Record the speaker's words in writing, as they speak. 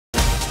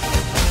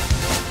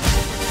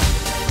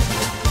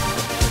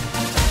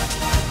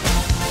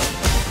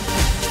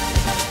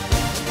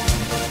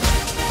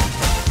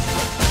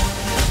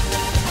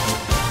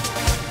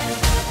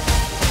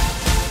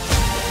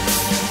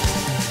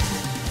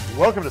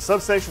Welcome to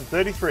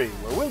Substation33,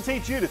 where we'll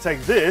teach you to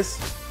take this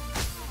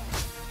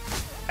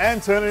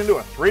and turn it into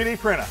a 3D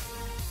printer.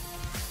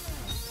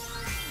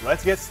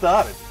 Let's get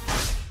started.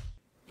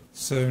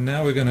 So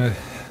now we're going to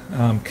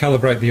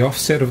calibrate the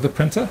offset of the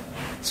printer.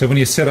 So when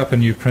you set up a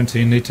new printer,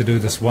 you need to do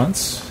this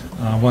once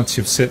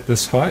you've set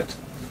this height.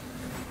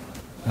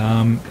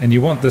 And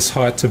you want this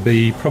height to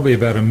be probably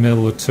about 1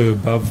 mil or 2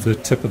 above the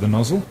tip of the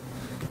nozzle.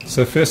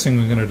 So first thing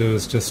we're going to do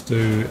is just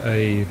do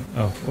a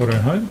auto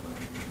home.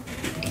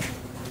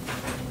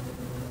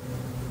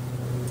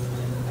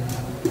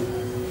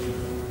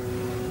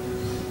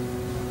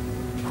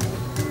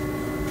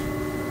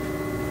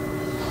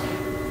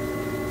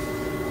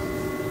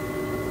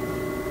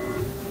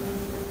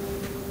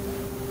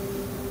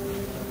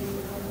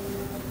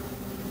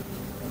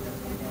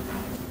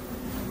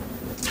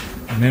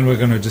 And then we're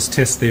going to just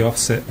test the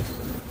offset.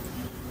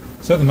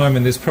 So at the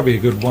moment there's probably a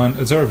good one,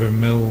 it's over 1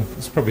 mil,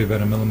 it's probably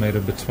about 1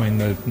 millimeter between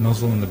the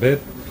nozzle and the bed.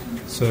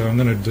 So I'm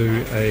going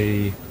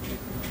to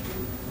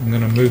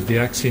move the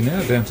axis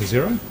now down to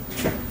 0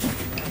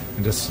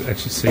 and just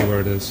actually see where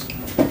it is.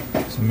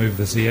 So move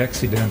the Z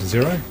axis down to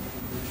 0.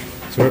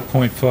 So we're at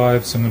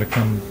 0.5, so I'm going to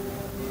come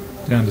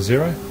down to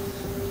 0.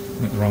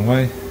 Went the wrong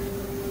way.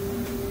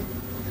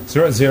 So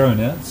we're at 0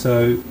 now,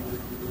 so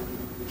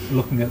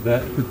looking at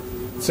that,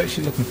 it's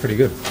actually looking pretty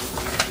good.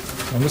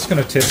 I'm just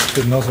going to test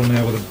the nozzle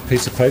now with a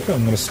piece of paper. I'm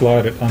going to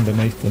slide it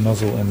underneath the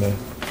nozzle and the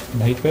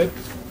heat bed,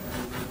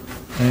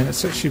 and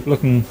it's actually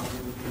looking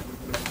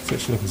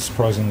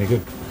surprisingly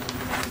good.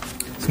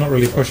 It's not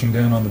really pushing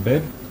down on the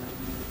bed,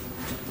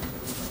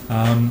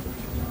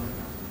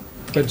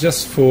 but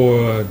just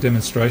for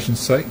demonstration's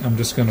sake, I'm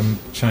just going to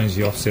change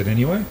the offset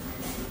anyway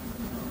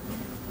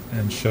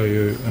and show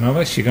you. And I'm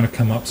actually going to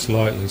come up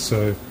slightly,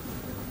 so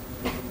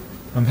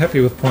I'm happy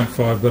with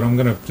 0.5, but I'm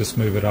going to just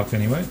move it up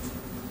anyway.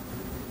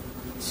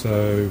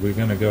 So we're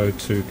going to go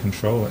to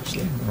Control,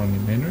 actually,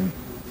 wrong menu.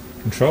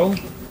 Control,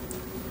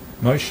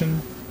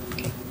 Motion,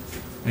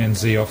 and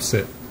Z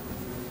Offset.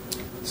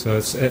 So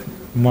it's at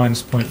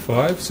minus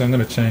 0.5, so I'm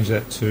going to change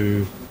that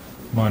to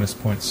minus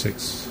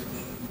 0.6.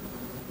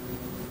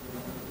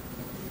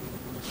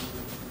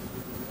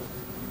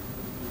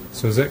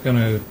 So is that going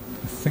to,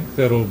 I think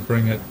that'll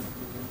bring it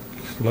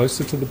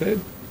closer to the bed?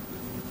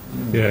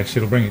 Yeah,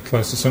 actually it'll bring it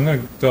closer. So I'm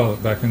going to dial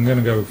it back. I'm going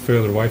to go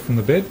further away from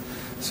the bed.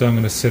 So I'm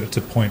going to set it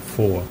to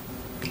 0.4.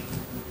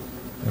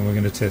 And we're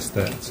going to test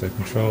that. So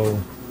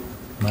Control,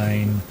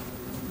 Main,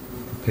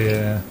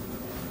 Prepare,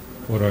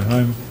 Auto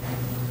Home.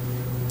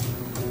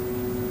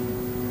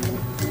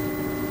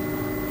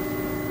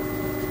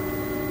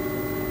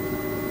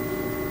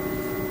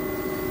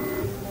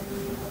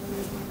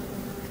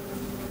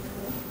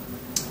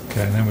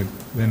 Okay, and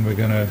then we're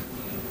going to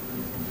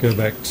go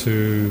back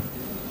to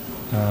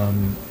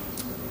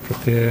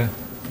Prepare.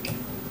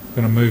 I'm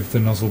going to move the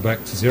nozzle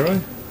back to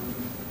 0,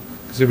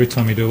 because every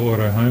time you do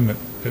auto home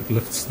it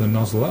lifts the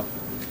nozzle up.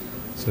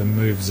 So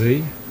move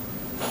Z,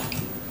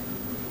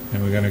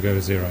 and we're going to go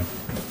to 0.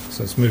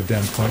 So it's moved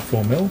down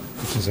 0.4 mil,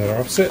 which is our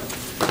offset,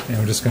 and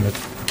we're just going to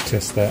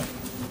test that.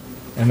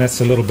 And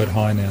that's a little bit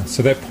high now.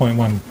 So that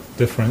 0.1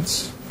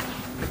 difference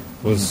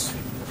was,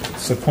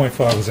 so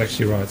 0.5 was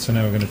actually right. So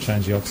now we're going to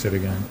change the offset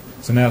again.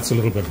 So now it's a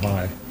little bit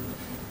high.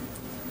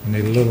 You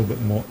need a little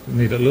bit more,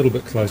 need a little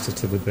bit closer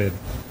to the bed.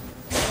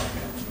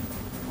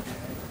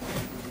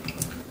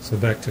 So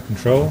back to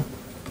Control,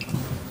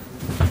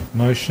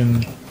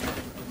 Motion,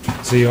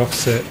 Z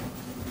Offset,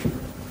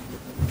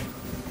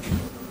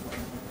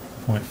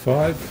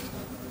 0.5,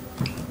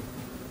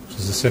 which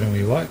is the setting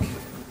we like.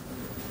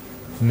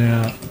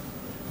 Now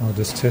I'll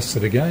just test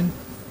it again.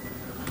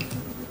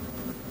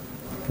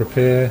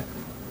 Prepare,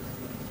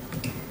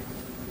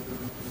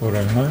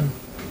 Auto Home.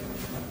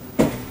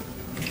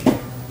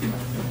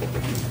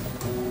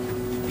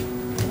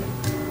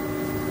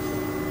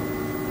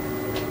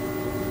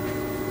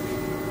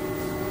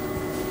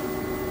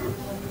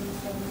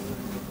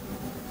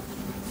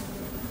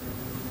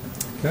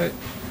 Okay,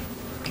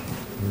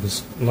 we'll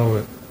just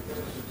lower,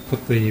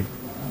 put the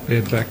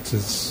bed back to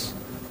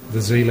the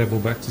Z level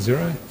back to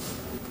 0.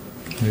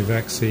 Move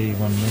axis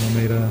 1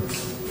 millimeter,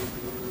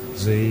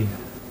 Z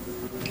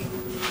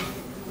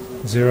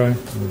 0.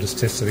 And we'll just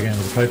test it again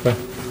with the paper.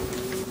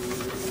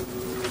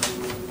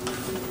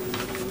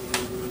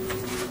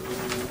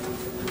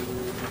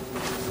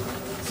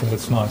 So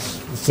it's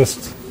nice. It's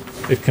just,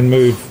 it can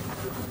move.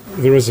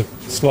 There is a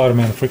slight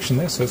amount of friction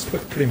there, so it's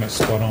pretty much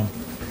spot on.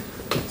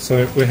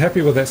 So we're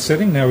happy with that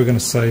setting. Now we're going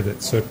to save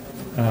it. So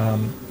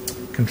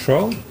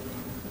Control,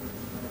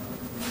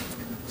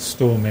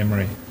 Store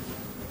Memory.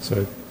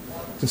 So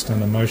just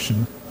under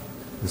Motion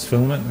is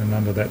Filament, and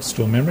under that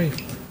Store Memory,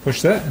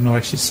 push that, and I'll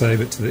actually save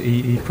it to the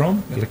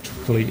EEPROM,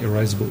 electrically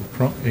erasable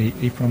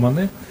EEPROM on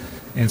there.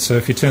 And so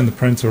if you turn the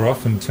printer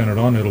off and turn it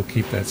on, it'll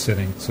keep that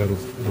setting. So it'll,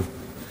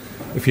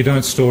 if you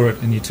don't store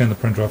it and you turn the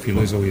printer off, you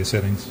lose all your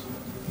settings.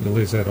 You'll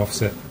lose that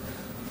offset.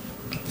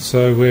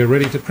 So we're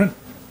ready to print.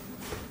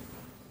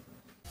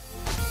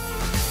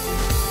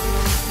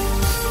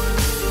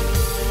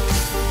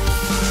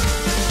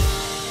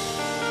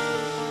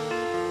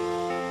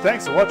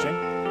 Thanks for watching,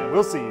 and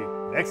we'll see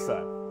you next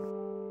time.